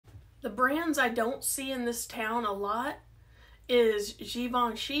The brands I don't see in this town a lot is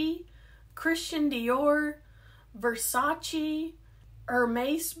Givenchy, Christian Dior, Versace,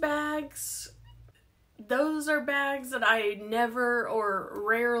 Hermes bags. Those are bags that I never or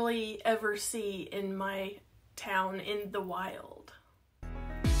rarely ever see in my town in the wild.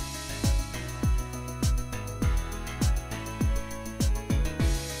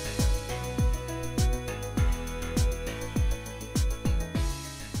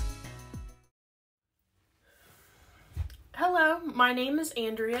 Hello, my name is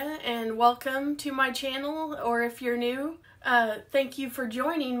Andrea and welcome to my channel, or if you're new, thank you for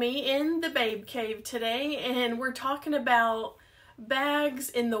joining me in the Babe Cave today, and we're talking about bags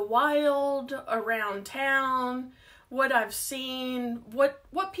in the wild, around town, what I've seen, what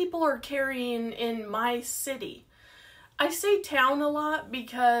people are carrying in my city. I say town a lot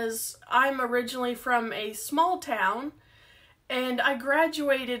because I'm originally from a small town and I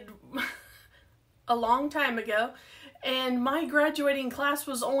graduated a long time ago. And my graduating class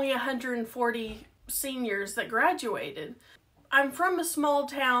was only 140 seniors that graduated. I'm from a small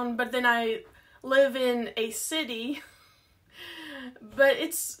town, but then I live in a city, but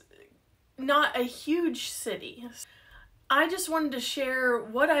it's not a huge city. I just wanted to share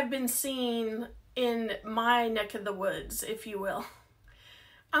what I've been seeing in my neck of the woods, if you will.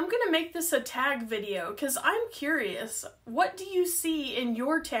 I'm going to make this a tag video because I'm curious. What do you see in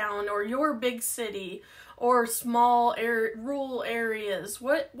your town or your big city or small rural areas?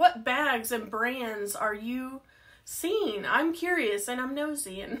 What bags and brands are you seeing? I'm curious and I'm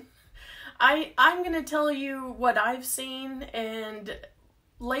nosy, and I'm going to tell you what I've seen. And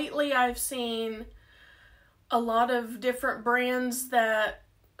lately I've seen a lot of different brands that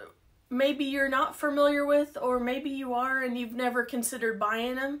maybe you're not familiar with, or maybe you are and you've never considered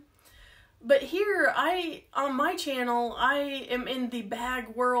buying them. But here, on my channel, I am in the bag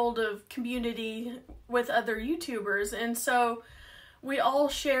world of community with other YouTubers. And so we all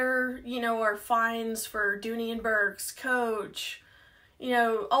share, our finds for Dooney and Bourke's, Coach,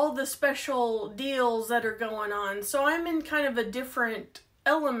 all the special deals that are going on. So I'm in kind of a different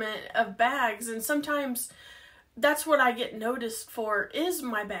element of bags, and sometimes that's what I get noticed for is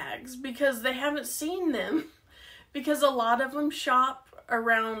my bags, because they haven't seen them, because a lot of them shop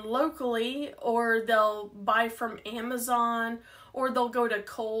around locally, or they'll buy from Amazon, or they'll go to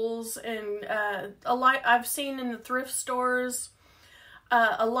Kohl's, and I've seen in the thrift stores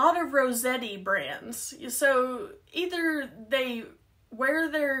a lot of Rossetti brands. So either they wear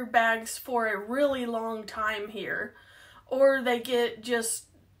their bags for a really long time here, or they get just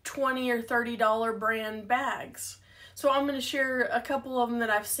 $20 or $30 brand bags. So I'm going to share a couple of them that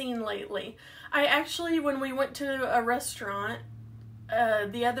I've seen lately. I actually, when we went to a restaurant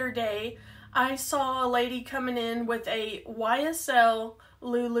the other day, I saw a lady coming in with a YSL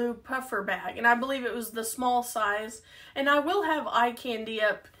Lulu puffer bag, and I believe it was the small size. And I will have eye candy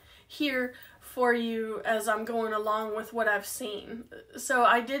up here for you as I'm going along with what I've seen. So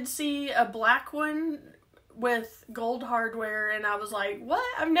I did see a black one with gold hardware, and I was like, what?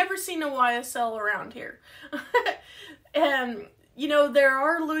 I've never seen a YSL around here. And there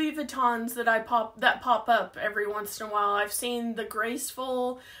are Louis Vuittons that pop up every once in a while. I've seen the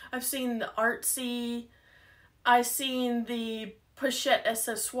graceful, I've seen the artsy, I've seen the pochette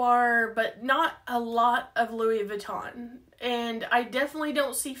accessoire, but not a lot of Louis Vuitton. And I definitely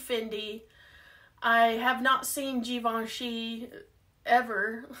don't see Fendi. I have not seen Givenchy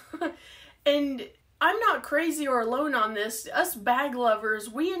ever. And I'm not crazy or alone on this. Us bag lovers,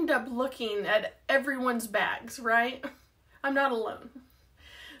 we end up looking at everyone's bags, right? I'm not alone.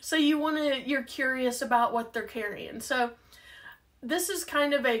 So you're curious about what they're carrying. So this is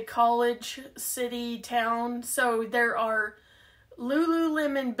kind of a college city town. So there are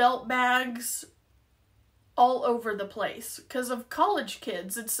Lululemon belt bags all over the place because of college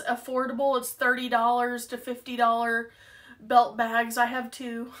kids. It's affordable. It's $30 to $50 belt bags. I have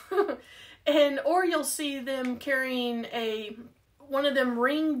two. Or you'll see them carrying one of them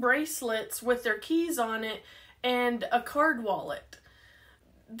ring bracelets with their keys on it and a card wallet.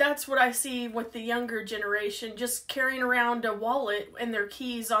 That's what I see with the younger generation, just carrying around a wallet and their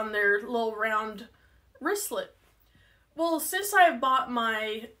keys on their little round wristlet. Well, since I've bought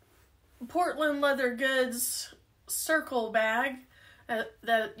my Portland Leather Goods circle bag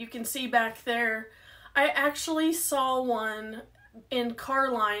that you can see back there, I actually saw one in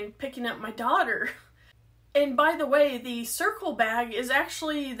Carline picking up my daughter. And by the way, the circle bag is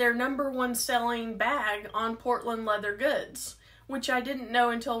actually their #1 selling bag on Portland Leather Goods, which I didn't know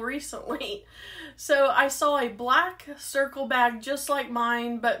until recently. So I saw a black circle bag just like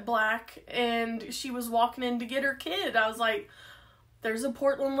mine, but black, and she was walking in to get her kid. I was like, there's a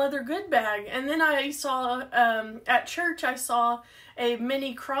Portland leather good bag. And then I saw, at church, I saw a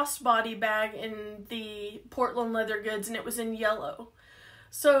mini crossbody bag in the Portland leather goods, and it was in yellow.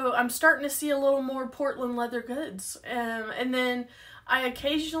 So I'm starting to see a little more Portland leather goods. And then I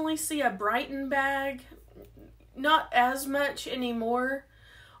occasionally see a Brighton bag, not as much anymore.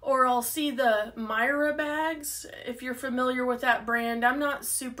 Or I'll see the Myra bags, if you're familiar with that brand. I'm not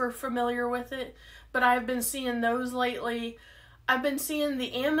super familiar with it, but I've been seeing those lately. I've been seeing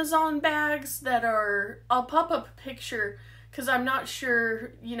the Amazon bags that are, I'll pop up a picture because I'm not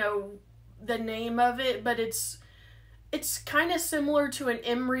sure, you know, the name of it, but it's kind of similar to an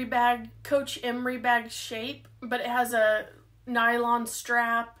Emery bag, Coach Emery bag shape, but it has a nylon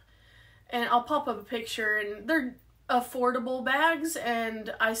strap, and I'll pop up a picture, and they're affordable bags,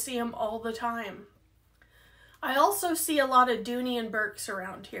 and I see them all the time. I also see a lot of Dooney and Bourkes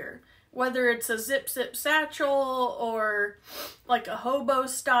around here, whether it's a zip satchel or like a hobo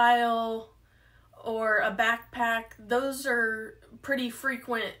style or a backpack. Those are pretty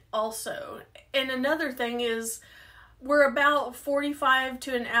frequent also. And another thing is, we're about 45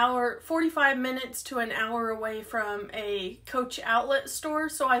 minutes to an hour away from a Coach outlet store,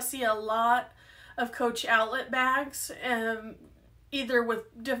 so I see a lot of Coach outlet bags, either with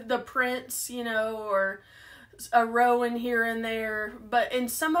the prints, you know, or a row in here and there,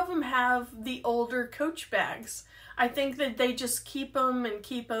 and some of them have the older Coach bags. I think that they just keep them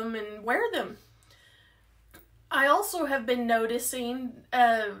and wear them. I also have been noticing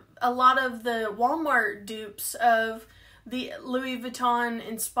a lot of the Walmart dupes of the Louis Vuitton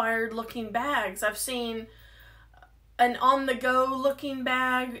inspired looking bags. I've seen an on-the-go looking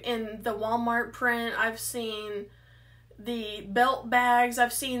bag in the Walmart print. I've seen the belt bags.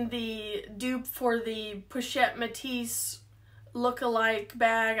 I've seen the dupe for the Pochette Matisse look-alike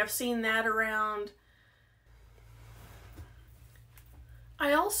bag. I've seen that around.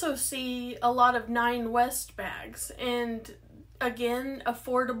 I also see a lot of Nine West bags, and again,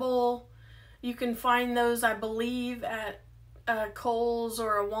 affordable. You can find those, I believe, at Kohl's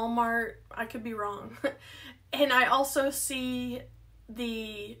or a Walmart. I could be wrong. And I also see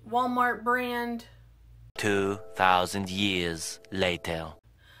the Walmart brand 2,000 years later.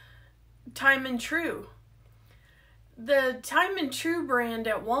 Time and True. The Time and True brand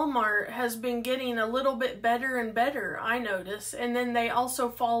at Walmart has been getting a little bit better and better, I notice. And then they also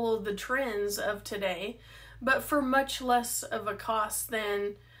follow the trends of today, but for much less of a cost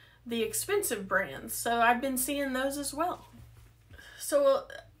than the expensive brands. So I've been seeing those as well. So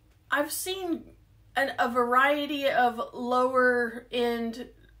I've seen a variety of lower end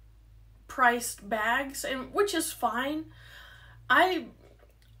priced bags, and which is fine. I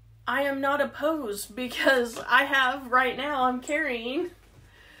am not opposed, because I have right now, I'm carrying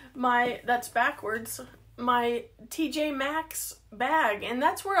that's backwards, my TJ Maxx bag, and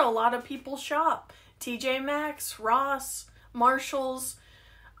that's where a lot of people shop. TJ Maxx, Ross, Marshalls.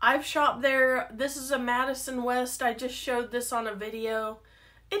 I've shopped there. This is a Madison West. I just showed this on a video.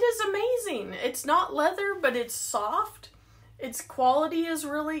 It is amazing. It's not leather, but it's soft. Its quality is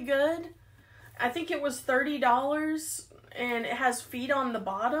really good. I think it was $30, and it has feet on the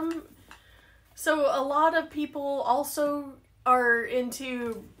bottom. So a lot of people also are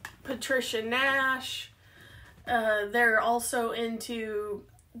into Patricia Nash. They're also into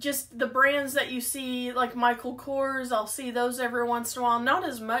just the brands that you see, like Michael Kors. I'll see those every once in a while. Not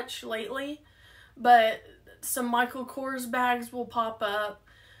as much lately, but some Michael Kors bags will pop up.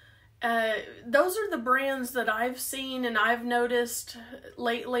 Those are the brands that I've seen and I've noticed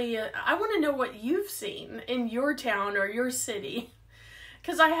lately. I want to know what you've seen in your town or your city,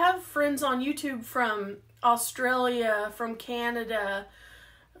 because I have friends on YouTube from Australia, from Canada,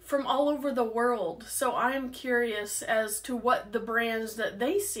 from all over the world. So I'm curious as to what the brands that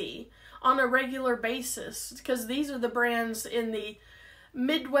they see on a regular basis, because these are the brands in the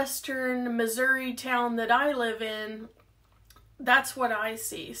Midwestern Missouri town that I live in. That's what I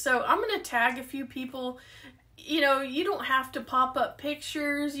see. So I'm going to tag a few people. You know, you don't have to pop up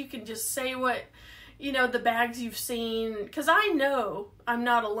pictures. You can just say what, you know, the bags you've seen. Because I know I'm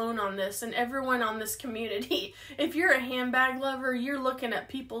not alone on this, and everyone on this community. If you're a handbag lover, you're looking at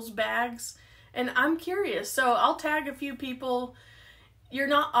people's bags, and I'm curious. So I'll tag a few people. You're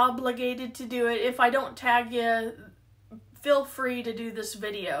not obligated to do it. If I don't tag you, feel free to do this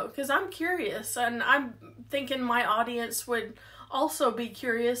video, because I'm curious, and I'm thinking my audience would also be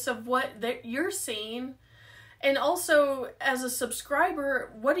curious of what you're seeing. And also, as a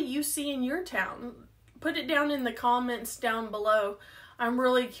subscriber, what do you see in your town? Put it down in the comments down below. I'm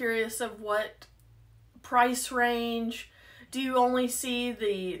really curious of what price range, Do you only see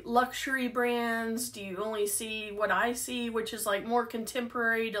the luxury brands? Do you only see what I see, which is like more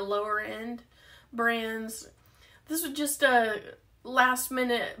contemporary to lower end brands? This was just a last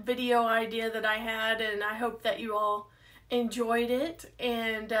minute video idea that I had, and I hope that you all enjoyed it.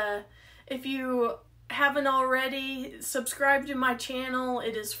 And if you haven't already, subscribe to my channel.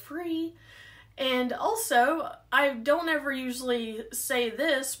 It is free. And also, I don't ever usually say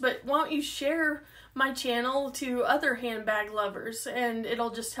this, but why don't you share my channel to other handbag lovers, and it'll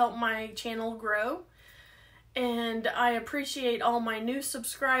just help my channel grow. And I appreciate all my new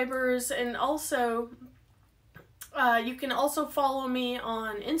subscribers. And also, you can also follow me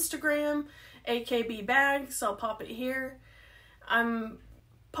on Instagram, AKBBags. I'll pop it here. I'm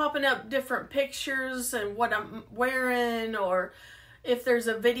popping up different pictures and what I'm wearing, or if there's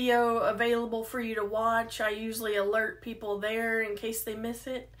a video available for you to watch, I usually alert people there in case they miss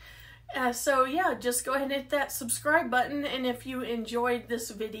it. So yeah, just go ahead and hit that subscribe button, and if you enjoyed this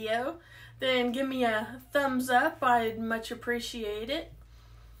video, then give me a thumbs up. I'd much appreciate it.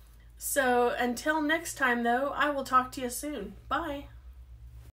 So until next time though, I will talk to you soon. Bye.